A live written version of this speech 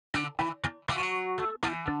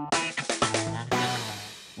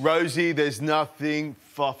Rosie, there's nothing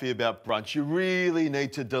fluffy about brunch. You really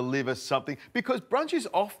need to deliver something because brunch is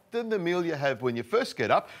often the meal you have when you first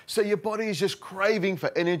get up, so your body is just craving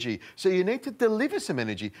for energy. So you need to deliver some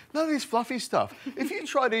energy. None of this fluffy stuff. If you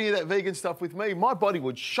tried any of that vegan stuff with me, my body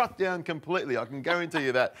would shut down completely. I can guarantee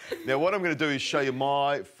you that. Now, what I'm going to do is show you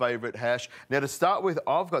my favourite hash. Now, to start with,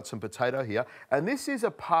 I've got some potato here, and this is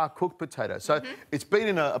a par-cooked potato. So it's been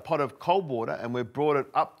in a pot of cold water, and we've brought it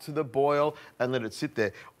up to the boil and let it sit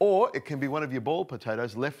there. Or it can be one of your boiled potatoes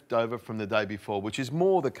left over from the day before, which is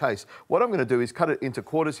more the case. What I'm going to do is cut it into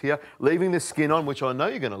quarters here, leaving the skin on, which I know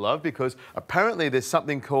you're going to love because apparently there's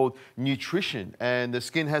something called nutrition, and the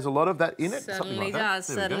skin has a lot of that in it. Certainly does,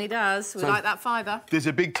 certainly does. We like that fibre. There's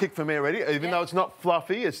a big tick for me already. Even though it's not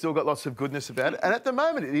fluffy, it's still got lots of goodness about it. And at the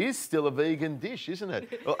moment, it is still a vegan dish, isn't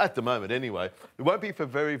it? Well, at the moment, anyway. It won't be for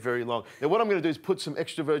very, very long. Now, what I'm going to do is put some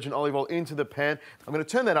extra virgin olive oil into the pan. I'm going to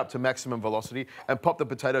turn that up to maximum velocity and pop the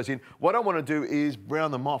potatoes in. What I want to do is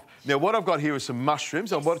brown them off. Now, what I've got here is some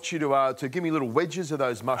mushrooms. I want you to give me little wedges of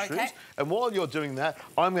those mushrooms. Okay. And while you're doing that,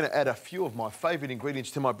 I'm going to add a few of my favourite ingredients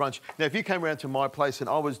to my brunch. Now, if you came around to my place and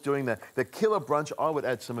I was doing the killer brunch, I would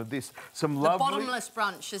add some of this. Some lovely... The bottomless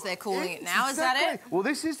brunch, as they're calling it now. Is that it? Well,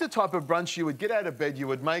 this is the type of brunch you would get out of bed, you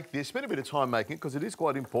would make this, spend a bit of time making it, because it is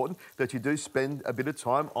quite important that you do spend a bit of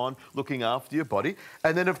time on looking after your body.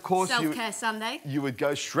 And then, of course... Self-care Sunday. You would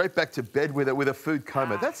go straight back to bed with a food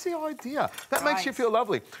coma. That's the idea. That makes you feel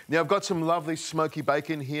lovely. Now, I've got some lovely smoky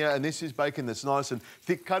bacon here, and this is bacon that's nice and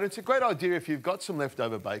thick cut. It's a great idea if you've got some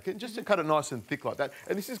leftover bacon, just to cut it nice and thick like that.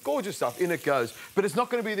 And this is gorgeous stuff. In it goes. But it's not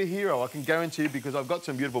going to be the hero, I can guarantee you, because I've got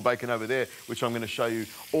some beautiful bacon over there, which I'm going to show you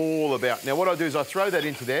all about. Now, what I do is I throw that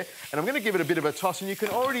into there, and I'm going to give it a bit of a toss, and you can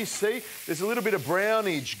already see there's a little bit of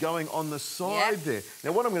brownage going on the side there.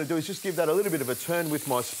 Now, what I'm going to do is just give that a little bit of a turn with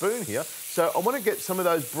my spoon here. So I want to get some of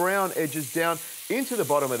those brown edges down into the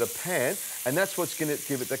bottom of the pan, and that's what's going to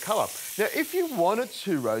give it the colour. Now, if you wanted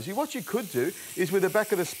to, Rosie, what you could do is with the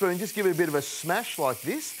back of the spoon, just give it a bit of a smash like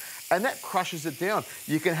this, and that crushes it down.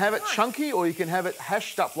 You can have it chunky or you can have it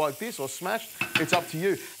hashed up like this or smashed. It's up to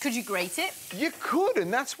you. Could you grate it? You could,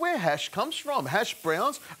 and that's where hash comes from. Hash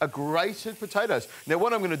browns are grated potatoes. Now,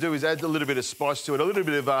 what I'm going to do is add a little bit of spice to it, a little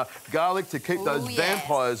bit of garlic to keep those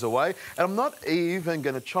vampires away. And I'm not even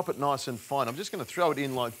going to chop it nice and fine. I'm just going to throw it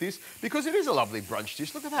in like this because it is a lovely brunch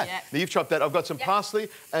dish. Look at that. Now, you've chopped that. I've got some parsley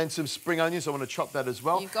and some spring onions. I want to chop that as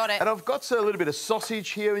well. You've got it. And I've got a little bit of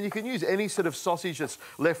sausage here, and you can use any sort of sausage that's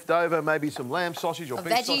left over, maybe some lamb sausage or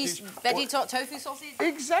beef sausage. Veggie tofu sausage?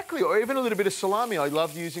 Exactly, or even a little bit of salami. I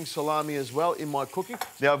love using salami as well in my cooking.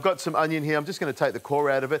 Now, I've got some onion here. I'm just going to take the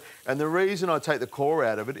core out of it. And the reason I take the core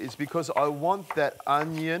out of it is because I want that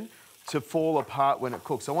onion to fall apart when it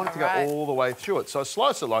cooks. I want it to go all the way through it. So I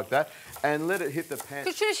slice it like that and let it hit the pan.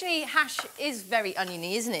 Because traditionally, hash is very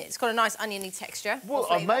oniony, isn't it? It's got a nice oniony texture. Well,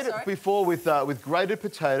 I've made it before with grated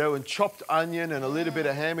potato and chopped onion and a little bit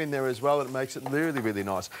of ham in there as well, and it makes it really, really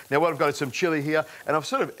nice. Now, what I've got is some chilli here, and I've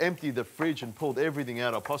sort of emptied the fridge and pulled everything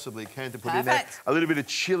out I possibly can to put in there. A little bit of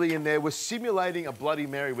chilli in there. We're simulating a Bloody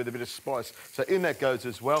Mary with a bit of spice, so in that goes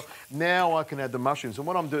as well. Now I can add the mushrooms, and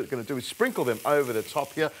what I'm going to do is sprinkle them over the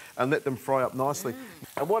top here and let them fry up nicely.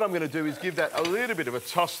 And what I'm going to do is give that a little bit of a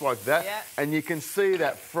toss like that, and you can see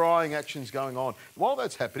that frying action's going on. While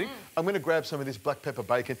that's happening, I'm going to grab some of this black pepper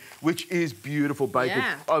bacon, which is beautiful bacon.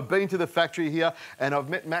 I've been to the factory here, and I've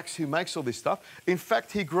met Max, who makes all this stuff. In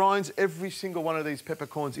fact, he grinds every single one of these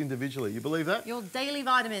peppercorns individually. You believe that? Your daily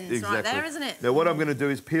vitamins right there, isn't it? Now, what I'm going to do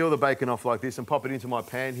is peel the bacon off like this and pop it into my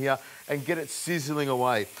pan here and get it sizzling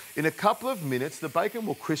away. In a couple of minutes, the bacon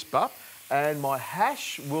will crisp up, and my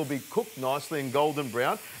hash will be cooked nicely and golden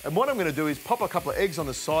brown. And what I'm going to do is pop a couple of eggs on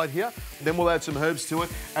the side here, then we'll add some herbs to it,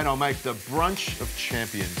 and I'll make the brunch of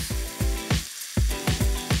champions.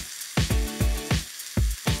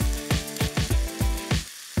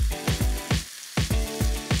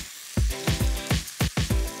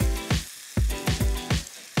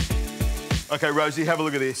 Okay, Rosie, have a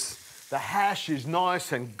look at this. The hash is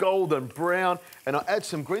nice and golden brown, and I add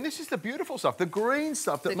some green. This is the beautiful stuff, the green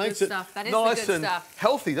stuff that makes it nice and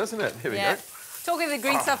healthy, doesn't it? Here we go. Talking of the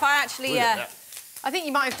green stuff, I actually, I think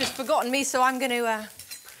you might have just forgotten me, so I'm going to...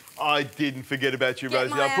 I didn't forget about you,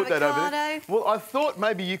 Rosie. I'll put that over there. Well, I thought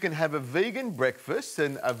maybe you can have a vegan breakfast,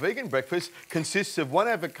 and a vegan breakfast consists of 1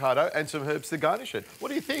 avocado and some herbs to garnish it. What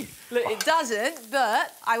do you think? Look, it doesn't,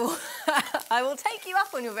 but I will... I will take you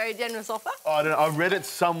up on your very generous offer. I don't know. I read it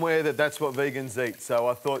somewhere that that's what vegans eat, so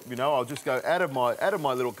I thought, you know, I'll just go out of my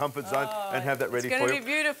little comfort zone and have that ready for you. It's going to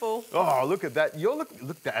be beautiful. Oh, look at that.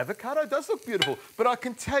 Look, the avocado does look beautiful. But I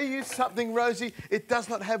can tell you something, Rosie, it does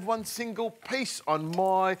not have one single piece on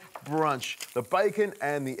my brunch. The bacon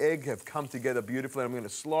and the egg have come together beautifully. I'm going to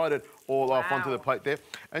slide it all off onto the plate there.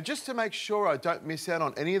 And just to make sure I don't miss out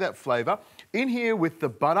on any of that flavour, in here with the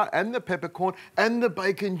butter and the peppercorn and the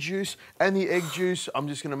bacon juice and the egg juice, I'm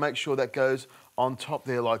just going to make sure that goes on top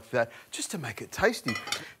there like that, just to make it tasty.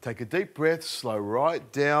 Take a deep breath, slow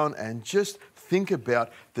right down, and just think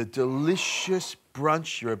about the delicious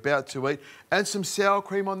brunch you're about to eat. And some sour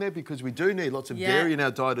cream on there, because we do need lots of dairy in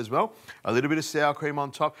our diet as well. A little bit of sour cream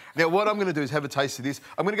on top. Now, what I'm going to do is have a taste of this.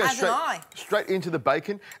 I'm going to go straight into the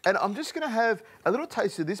bacon, and I'm just going to have a little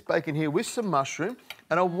taste of this bacon here with some mushroom,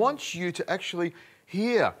 and I want you to actually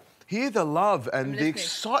hear the love and the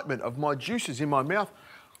excitement of my juices in my mouth.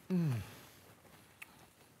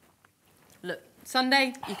 Look,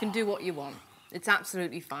 Sunday, you can do what you want. It's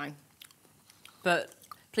absolutely fine. But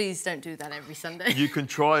please don't do that every Sunday. You can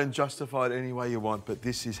try and justify it any way you want, but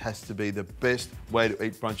this has to be the best way to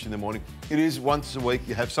eat brunch in the morning. It is once a week.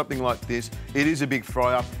 You have something like this. It is a big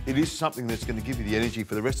fry-up. It is something that's going to give you the energy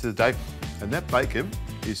for the rest of the day. And that bacon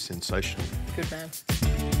is sensational. Good man.